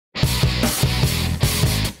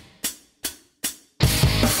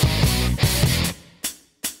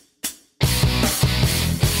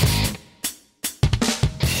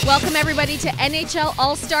Welcome everybody to NHL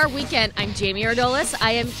All-Star Weekend. I'm Jamie Ordolis.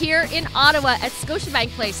 I am here in Ottawa at Scotiabank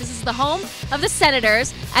Place. This is the home of the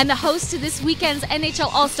Senators and the host to this weekend's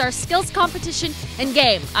NHL All-Star Skills Competition and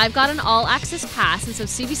Game. I've got an all-access pass, and so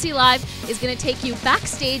CBC Live is going to take you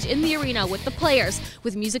backstage in the arena with the players,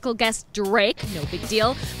 with musical guest Drake, no big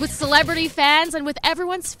deal, with celebrity fans, and with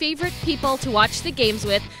everyone's favorite people to watch the games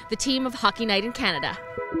with, the team of Hockey Night in Canada.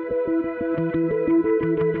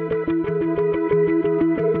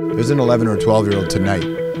 There's an 11 or 12-year-old tonight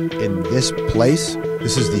in this place.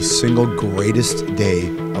 This is the single greatest day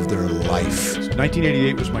of their life.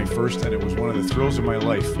 1988 was my first, and it was one of the thrills of my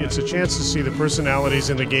life. It's a chance to see the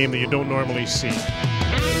personalities in the game that you don't normally see.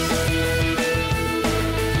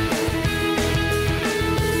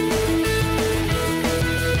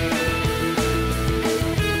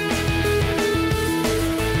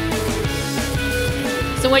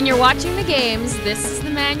 So when you're watching the games, this is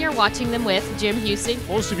the man you're watching them with, Jim Husing.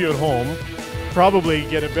 Most of you at home probably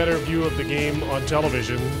get a better view of the game on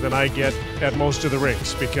television than I get at most of the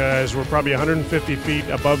rinks, because we're probably 150 feet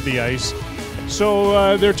above the ice.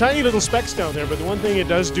 So they're tiny little specks down there, but the one thing it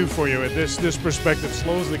does do for you, this perspective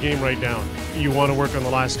slows the game right down. You want to work on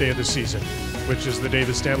the last day of the season, which is the day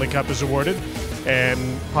the Stanley Cup is awarded,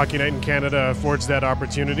 and Hockey Night in Canada affords that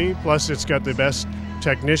opportunity. Plus it's got the best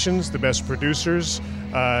technicians, the best producers,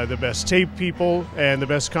 the best tape people, and the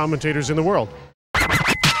best commentators in the world.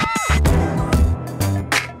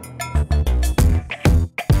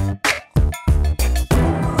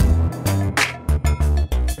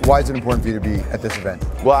 Why is it important for you to be at this event?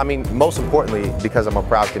 Well, I mean, most importantly, because I'm a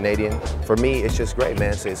proud Canadian. For me, it's just great,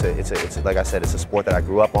 man. It's like I said, it's a sport that I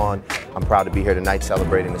grew up on. I'm proud to be here tonight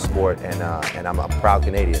celebrating the sport, and I'm a proud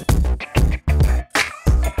Canadian.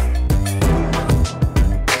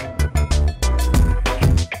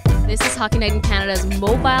 This is Hockey Night in Canada's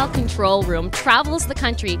mobile control room, travels the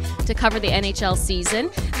country to cover the NHL season.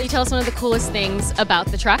 Can you tell us one of the coolest things about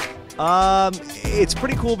the truck? It's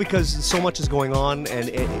pretty cool because so much is going on, and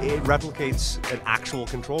it replicates an actual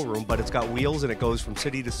control room, but it's got wheels and it goes from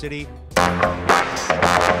city to city.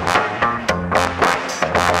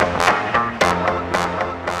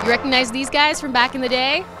 You recognize these guys from back in the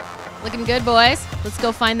day? Looking good, boys. Let's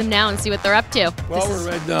go find them now and see what they're up to. Well, we're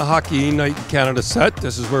at the Hockey Night in Canada set.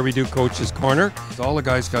 This is where we do Coach's Corner. All the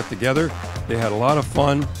guys got together. They had a lot of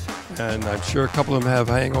fun, and I'm sure a couple of them have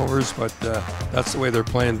hangovers, but that's the way they're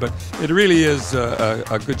playing. But it really is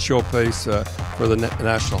a good showplace for the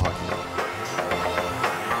National Hockey League.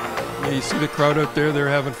 Yeah, you see the crowd out there. They're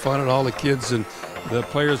having fun, and all the kids and the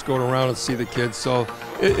players going around and see the kids. So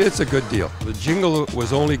it's a good deal. The jingle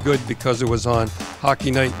was only good because it was on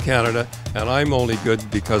Hockey Night in Canada, and I'm only good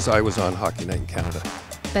because I was on Hockey Night in Canada.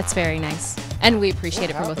 That's very nice, and we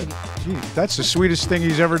appreciate it for both of you. Gee, that's the sweetest thing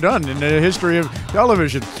he's ever done in the history of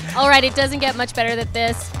television. All right, it doesn't get much better than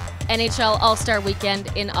this. NHL All-Star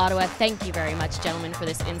Weekend in Ottawa. Thank you very much, gentlemen, for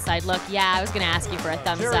this inside look. Yeah, I was going to ask you for a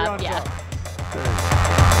thumbs up. Yeah.